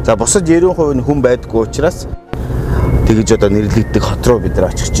суудаг. За бусад 90% нь хүн байдаггүй учраас тэгж одоо нэрлэгддэг хот руу бид нар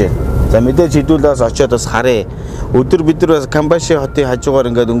очих гэж байна. За мэдээж хэдүүлээс очиод бас харъя. Өдөр бид нар бас Канбаши хотын хажуугаар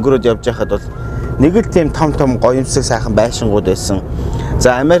ингээд өнгөрөөд явж байхад бол нэг л тийм том гоёмсог сайхан байшингууд байсан.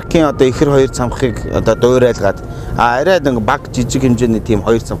 За Америкийн одоо ихэр хоёр цамхыг одоо дуурайлгаад арай нэг баг жижиг хэмжээний тийм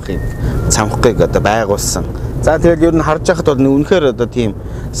хоёр цамхыг одоо байгуулсан. За тэгэл ер нь харж байхад бол үнэхээр одоо тийм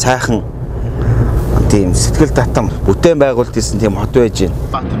сайхан тийм сэтгэл татам бүтээн байгуулалт гэсэн тийм хот байж байна.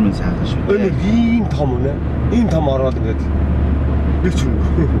 Баатар минь сайхан шүү. Энэ ийм том үнэ. Ийм том ороод ингээд нэг ч юм.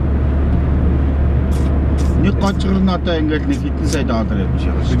 Нэг гонцгор нь одоо ингээд нэг хэдэн сая доллар явж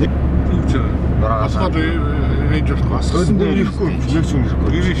байгаа шүү дээ. Асгаад энэ жил асгасан ирэхгүй нэг ч юм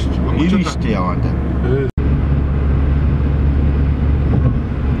ирэхгүй. Ирэх шүү дээ яваа да.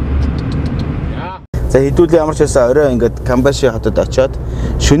 За хэдүүлээ ямар ч байсан орой ингээд Канбаши хотод очиод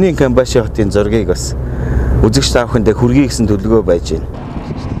шөнийн Канбаши хотын зургийг бас үзэгч та бүхэндээ хүргэе гэсэн төлөвлөгөө байж байна.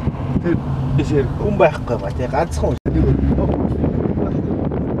 Тэр хүн байхгүй ба тий ганцхан хүн.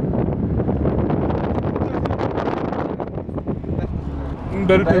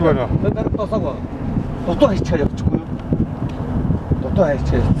 Дөрөв байна. Дөрөв тосоо. Дотоо хийчихээр явчихгүй юу? Дотоо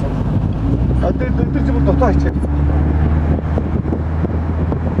хийчихээр. Тэр зөвхөн дотоо хийчихээр.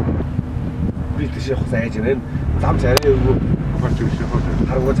 Биш явах сайж байна. Зам царай юу гарч ирсэн хоо.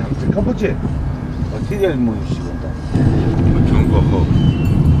 Харгуу зам. Камбожи. Тэр яа юм уу шиг байна. Чөнгөө.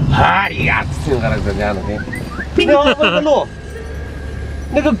 яатсан гараад байна яа нэ. Би нөө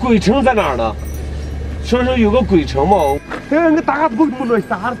нэг гуй чанга наана. шоо өгөөгүй ч юм уу. Тэгээ ингэ дагаад бүгд мөн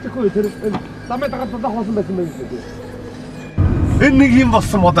байсан харчихгүй тэр замаа дагаад дулаах болсон байсан байх гэдэг. Энэ нэг юм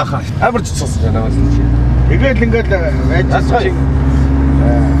болсон модаа хаа. Амар цуцсан байна бас. Тэгэл ингээд байжсан чинь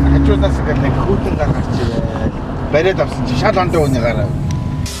хажуудаас ингээд нэг хүүтэн гарч ирээ. Бариад авсан чинь шал ондоо үний гараа.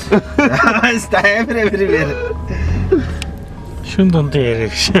 Стайвэр. Шүн дунд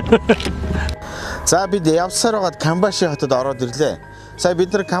ярих. За бид явсаар байгаад Канбаши хотод ороод ирлээ. Сая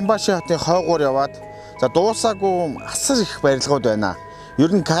бид нар Канбаши хотын хойгуур яваад за дуусаагүй асар их барилгууд байна.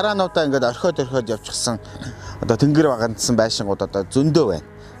 Ер нь карануудаа ингээд орхиод явчихсан. Одоо тэнгэр багандсан байшингууд одоо зөндөө байна.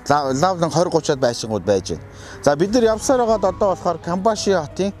 Лавлан 20-30-аад байшингууд байж байна. За бид нар явсаар байгаад одоо болохоор Канбаши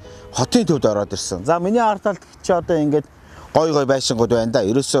хотын төвд ороод ирсэн. За миний ард талд чи одоо ингээд гой байшингууд байна да.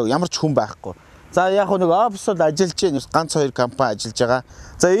 Ерөөсөө ямар ч хүн байхгүй. За яг нэг офисод ажиллаж байна. Ганц 2 компани ажиллаж байгаа.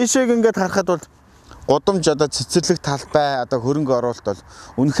 За ийшээг ингээд харахад бол гудамж одоо цэцэрлэг талбай одоо хөрөнгө оруулалт бол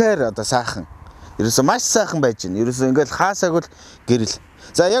үнэхээр одоо сайхан. Ерөөсөө маш сайхан байж байна. Ерөөсөө ингээд хаасааг л гэрэл.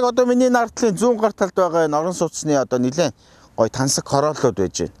 За яг одоо миний нардлын зүүн гар талд байгаа энэ орон сууцны одоо нэлээд гой тансаг хорооллууд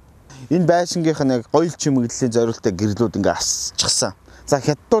байж байна. Энэ байшингийнх нь яг гоёл чимэглэлийн зориултаа гэрлүүд ингээд асчихсан. За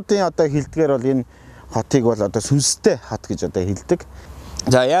хятадуудын одоо хэлдгээр бол энэ хотыг бол одоо сүнстэй хот гэж одоо хэлдэг.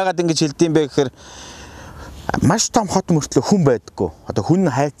 За яагаад ингэж хэлдэм бэ гэхээр маш том хот мөртлөө хүн байдаггүй. Одоо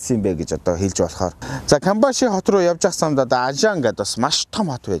хүн хайцсан юм бэ гэж одоо хэлж болохоор. За Канбаши хот руу явж байгаа самд одоо Ажан гэдэг бас маш том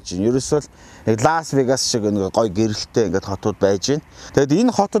хот байж байна. Ерөөсөө яг Лас Вегас шиг нэг гой гэрэлтэй ингээд хотууд байж байна. Тэгэд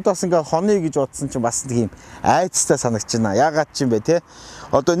энэ хотод бас ингээд хоны гэж бодсон чинь бас нэг юм айцтай санагдчихна. Яагаад ч юм бэ те.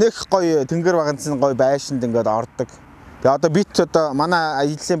 Одоо нэг гой тэнгэр баганцны гой байшинд ингээд ордог. Тэгээ одоо бит одоо манай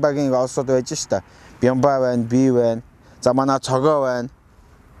Аяллын багийн олсууд байж штэ. Бямба байна, би байна. За манай цогоо байна.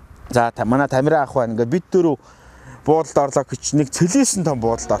 За манай Тамира ах байна. Ингээд бид дөрөв буудалд орлоо гэж нэг цэлээсэн том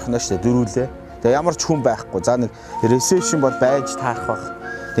буудалд орхно шүү дээ дөрүүлээ. Тэгээ ямар ч хүн байхгүй. За нэг ресепшн бол байж таарах бах.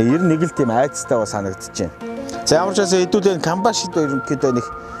 Тэгээ ер нь нэг л тийм айцтай ба санагдаж байна. За ямар ч байсан хэдүүлээ Канбашид ерөнхийдөө нэг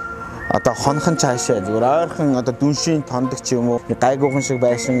одоо хонхон цаашаа зүгээр ойрхон одоо дүншийн тондог ч юм уу гайгуухан шиг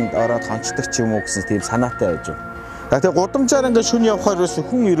байшинд ороод хонцдог ч юм уу гэсэн тийм санаатай байж байна. Тэгээ гудамжаар ингээд шүн явхаар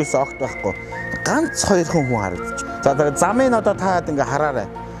хүн ерөөсөө огт байхгүй. Ганц 2 хүн харагдчих. За тэгээ замын одоо таад ингээд хараарай.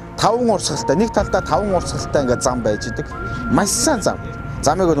 5 урсгалтай нэг талдаа 5 урсгалтай ингээд зам байж идэг. Маш сайн зам.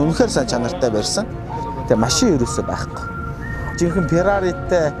 Замыг бол үнэхээр сайн чанартай барьсан. Тэгээ машин ерөөсөө байхгүй. Жинхэнэ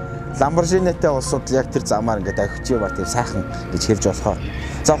Ferrari-тэй, Lamborghini-тэй улсууд яг тэр замаар ингээд авчиж яваа тийм сайхан гэж хэлж болохоор.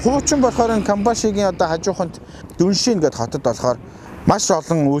 За хуучин болохоор энэ Канбашигийн одоо хажууханд Дуншин гэдэг хотод болохоор маш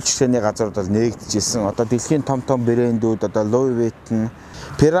олон үйлчлэгээний газрууд бол нээгдэжсэн. Одоо дэлхийн том брэндүүд одоо Louis Vuitton,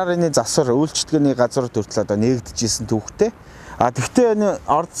 Ferrari-ны засвар үйлчлэгээний газрууд хүртэл одоо нээгдэжсэн түүхтэй. Тэгвэл энэ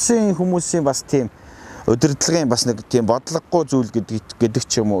Ордсын хүмүүсийн бас тийм удирдлагын бас нэг тийм бодлогогүй зүйл гэдэг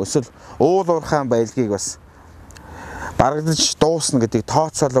ч юм уу эсвэл уул уурхаан баялгийг бас барагдаж дуусна гэдэг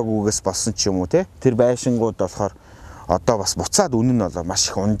тооцоолоогүйгээс болсон ч юм уу те. Тэр байшингууд болохоор одоо бас буцаад үнэн нь бол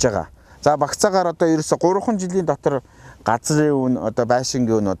маш их унж байгаа. За багцаагаар одоо ерөөсө 3 жилийн дотор газрын үн одоо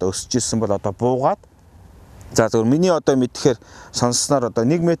байшингийн үн одоо өсөж ирсэн бол одоо буугаад за зөвхөн миний одоо мэдхээр сонссноор одоо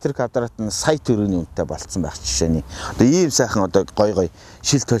 1 м квадрат нь сая төгрөгийн үнэтэй болцсон байх жишээний. Одоо ийм сайхан одоо гой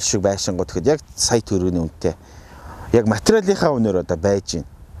шил төл шиг байшингууд гэхэд яг сая төгрөгийн үнэтэй. Яг материалынхаа үнээр одоо байж байна.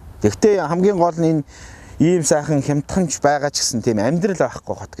 Гэхдээ хамгийн гол нь энэ ийм сайхан хямдхамж байгаа ч гэсэн тийм амьдрал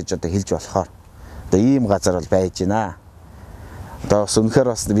байхгүй хот гэж одоо хэлж болохоор одоо ийм газар бол байж байна. Одоо бас үнэхээр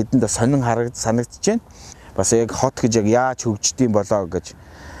бас бидэнд сонин санагдаж байна. Бас яг хот гэж яг яаж хөгждөйм болоо гэж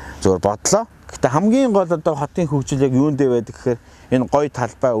зөвөр бодлоо. Гэхдээ хамгийн гол одоо хотын хөгжил яг юунд байдаг гэхээр энэ гой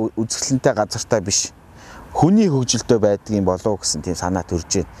талбай үзэсгэлэнтэй газартай биш. Хүний хөгжилтэй байдаг юм болов гэсэн тийм санаа төрж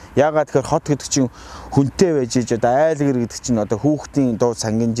байна. Яагаад тэгэхээр хот гэдэг чинь хүнтэй байж иж одоо айл гэр гэдэг чинь одоо хүүхдийн дуу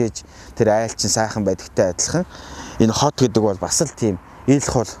сангинжээж тэр айл чинь сайхан байдагтай адилхан. Энэ хот гэдэг бол бас л тийм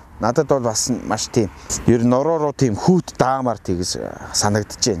ийлх бол надад бол бас маш тийм ер нь нуруу тийм хүүт даамар тийгс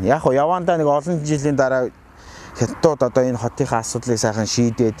санагдаж байна. Яг явандаа нэг олон жилийн дараа хятадууд одоо энэ хотынхаа асуудлыг сайхан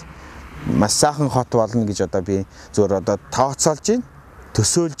шийдээд маш сайхан хот болно гэж одоо би зөвөр одоо тооцоолж байна,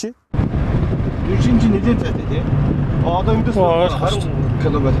 төсөөлж байна. Дуншин чинь нэлээд зайтай тий. Одоо эндээс 20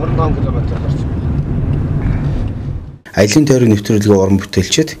 км 25 км гарч байна. Аяллын тойрог нэвтрүүлгийн уран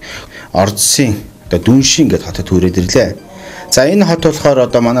бүтээлчид Ордсын одоо Дуншин гэдэг хотод хүрээд ирлээ. За энэ хот болохоор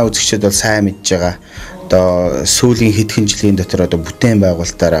одоо манай үзэгчид бол сайн мэдж байгаа. Одоо сүүлийн хэдхэн жилийн дотор одоо бүтээн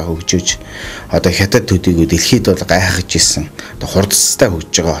байгуулалтаараа хөгжиж одоо хятад төдийгүй дэлхийд бол гайхаж исэн. Одоо хурдцтай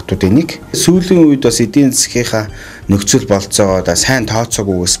хөгжиж байгаа хотуудын нэг. Сүүлийн үед бас эдийн засгийнхаа нөхцөл болцоогоо одоо сайн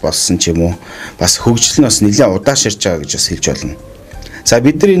тооцоогүйгээс болсон ч юм уу. Бас хөгжил нь бас нэлээд удааширж байгаа гэж бас хэлж болно. За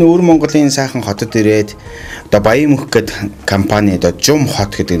бидний өвөр Монголын сайхан хотод ирээд одоо Баян мөнх гэдэг компани одоо Жум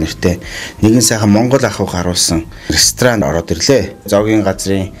хот гэдэг нэртэй нэгэн сайхан Монгол ахуйг харуулсан ресторан ороод ирлээ. Зоогийн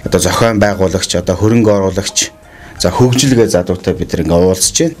газрын одоо зохион байгуулагч одоо хөрөнгө оруулагч за хөгжилгээ задуутай бид ингээ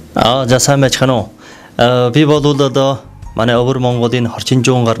уулзж байна. За сайн байцгаана уу. Би бол одоо манай өвөр Монголын хорчин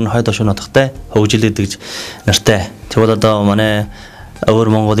жуун гарны хойд хошуу нутагтай хөгжилээд гэж нартай. Тэгвэл одоо манай өвөр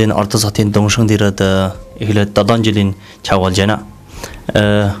Монголын Ордос хотын Дуншин дээрээ эхлээд 7 жилийн чав болж байна.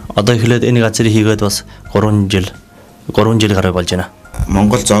 Одоо эхлээд энэ газрыг хийгээд бас 3 жил гаруй болж байна.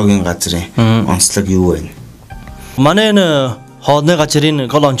 Монгол зоогийн газрын онцлог юу вэ? Манай энэ хоолны газрын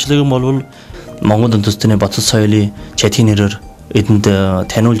гол онцлог нь бол Монгол үндэстний бодис соёлын чатгийн нэрээр эдэнд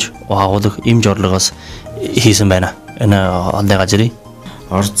таниулж агуулгах им жорлогоос хийсэн байна. Энэ хоолны газрыг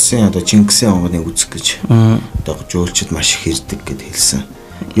Ордсын одоо Чингисийн онгоны үзэг гэж одоо жуулчид маш их ирдэг гэд хэлсэн.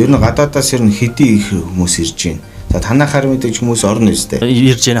 Ер нь гадаадаас ер нь хэдий их хүмүүс ирж байна. За танахаар мэдээж хүмүүс орно үстэй.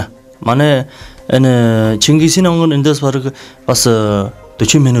 Ирж байна. Манай энэ Чингисийн онгон эндээс бараг бас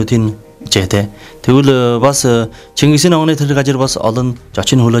 40 минутын жаатай. Тэгвэл бас Чингисийн онгоны тэр газар бас олон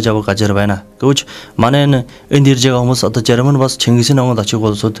зочин хөлөөж авах газар байна. Гэвч манай энд ирж байгаа хүмүүс одоо зарим нь бас Чингисийн онгонд очих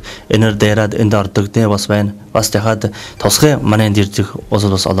улсууд энээр дайраад энд ордог дээ бас байна. Бас дахиад тусгай манай энд ирдэг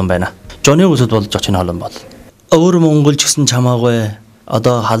улсууд бас олон байна. Жоны улсууд бол зочин олон бол. Өвөр Монгол ч гэсэн хамаагүй.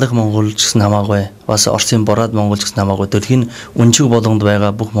 Одоо халах Монгол ч гэсэн хамаагүй. Бас Орсын бороод Монгол ч гэсэн хамаагүй. Дэлхийн үнчиг болгонд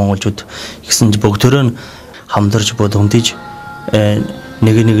байгаа бүх монголчууд гэсэн бүгдөө нь хамдарч бодомдож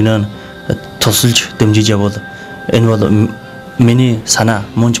нэг тусалж дэмжиж явбал энэ бол миний санаа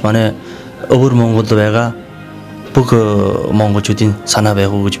мөнч манай өвөр Монголд байгаа бүх монголчуудын санаа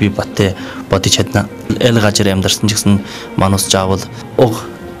байх уу гэж би бодож чадна. Эл газар амьдарсан ч гэсэн манус жаавал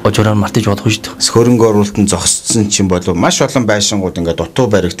очроо мартаж болох шүү дээ. Хөрөнгө оруулалтанд зогссон чинь болов маш олон байшингууд ингээд дутуу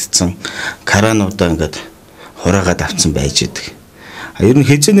баригдсан карануудаа ингээд хураагаад авцсан байж идэг. Ер нь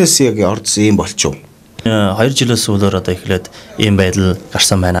хизэнээс яг Ордос ийм болчихов. 2 жилээс сүүлээр одоо эхлээд ийм байдал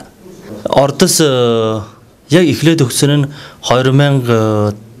гарсан байна. Ордос яг эхлээд өгсөн нь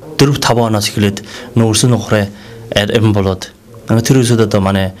 2004-5 оноос эхлээд нүүрсэн ухраа эм болоод тэр үсэд одоо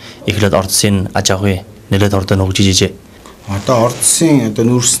манай эхлээд Ордосын аж ахуй нэлээд ордон хөгжиж ижээ. Одоо Ордосын одоо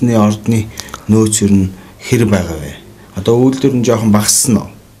нүүрсний ордны нөөц ер нь хэр байгаа вэ? Одоо үйлдвэр нь жоохон багассан уу?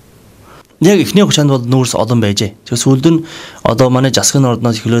 Яг эхний хугацаанд бол нүүрс олон байжээ. Тэгээс сүүлд нь одоо манай засгийн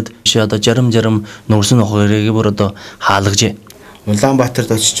ордноос эхлээд одоо жарим нүүрсэн ухрыг бүр одоо хаалгажээ.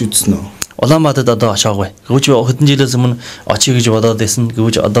 Улаанбаатарт очиж үзсэн үү? Улаанбаатарт одоо очоогүй. Гэвч хэдэн жилээс өмнө очие гэж бодоод байсан.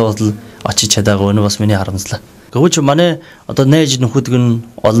 Гэвч одоо бол очиж чадаагүй. Энэ бас миний харамслаа. Гэвч манай одоо найз нөхөд нь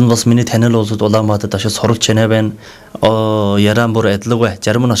олон бас миний танил улсууд Улаанбаатарт очиж суралж байна байна. Яран бүр адилгүй.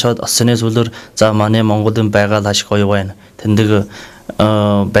 Зарим нь очоод оссны сүлээр за манай Монголын байгаль хаш гоё байна. Тэндэг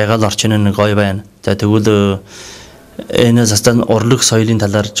байгаль орчин нь гоё байна. За тэгвэл энэ застан урлаг соёлын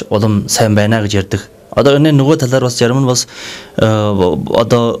талаар улам сайн байна гэж ярьдаг. Одоо энэ нөгөө талаар бас зарим нь бас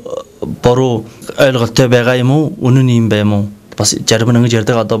одоо боруу ойлголттой байгаа юм уу? Үнэн юм байм уу? Бас зарим нь ингэж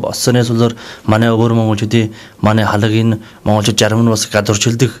ярьдаг. Одоо оссны сүлээр манай өвөр монголчуудын манай халагын монголчууд зарим нь бас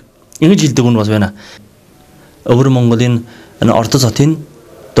гадуурчилдаг. Ингэж хэлдэг нь бас байна. Өвөр Монголын энэ Ордос хотын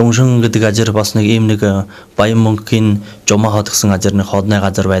Дуншин гэдэг газар бас нэг ийм нэг Баян мөнхийн Жумаа хот гэсэн газар нэг хоолны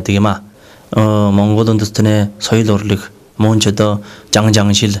газар байдаг юм аа. Монгол үндэстний соёл урлаг мөн ч одоо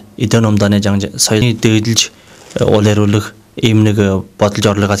жан шил эдэн умдааны соёлыг дэглэж уулааруулах ийм нэг бодолж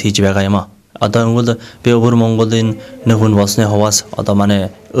орлогоос хийж байгаа юм аа. Одоо тэгвэл би өвөр Монголын нэг хүн болсны хуваас одоо манай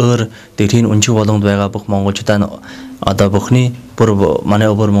өөр дэлхийн үнчиг болгонд байгаа бүх монголчуудаа одоо бүхний бүр манай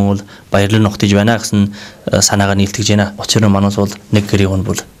өвөр Монгол баярлан ногтож байна гэсэн санаагаар нийлтгэж байна. Учир нь манаас бол нэг гэрийн хүн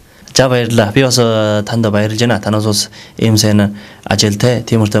бол. За баярлалаа. Би бас танд баярлж байна. Танаас бас ийм сайн ажилтай.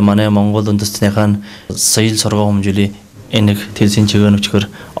 Тиймэрхүү манай Монгол үндэстнийхээ соёл сургууль хэмжээний энэ телевизийн чигээр өчгөр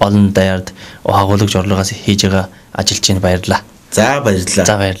олон даяард агуулгаж орлогоос хийж байгаа ажилч чинь баярлалаа. За баярлалаа.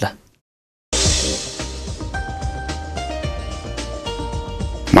 За баярлалаа.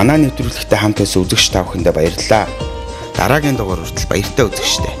 Манай нэвтрүүлэгтээ хамт байсан үзэгч та бүхэндээ баярлалаа. Дараагийн дугаар хүртэл баяртай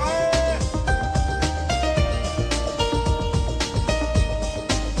үзэгчтэй.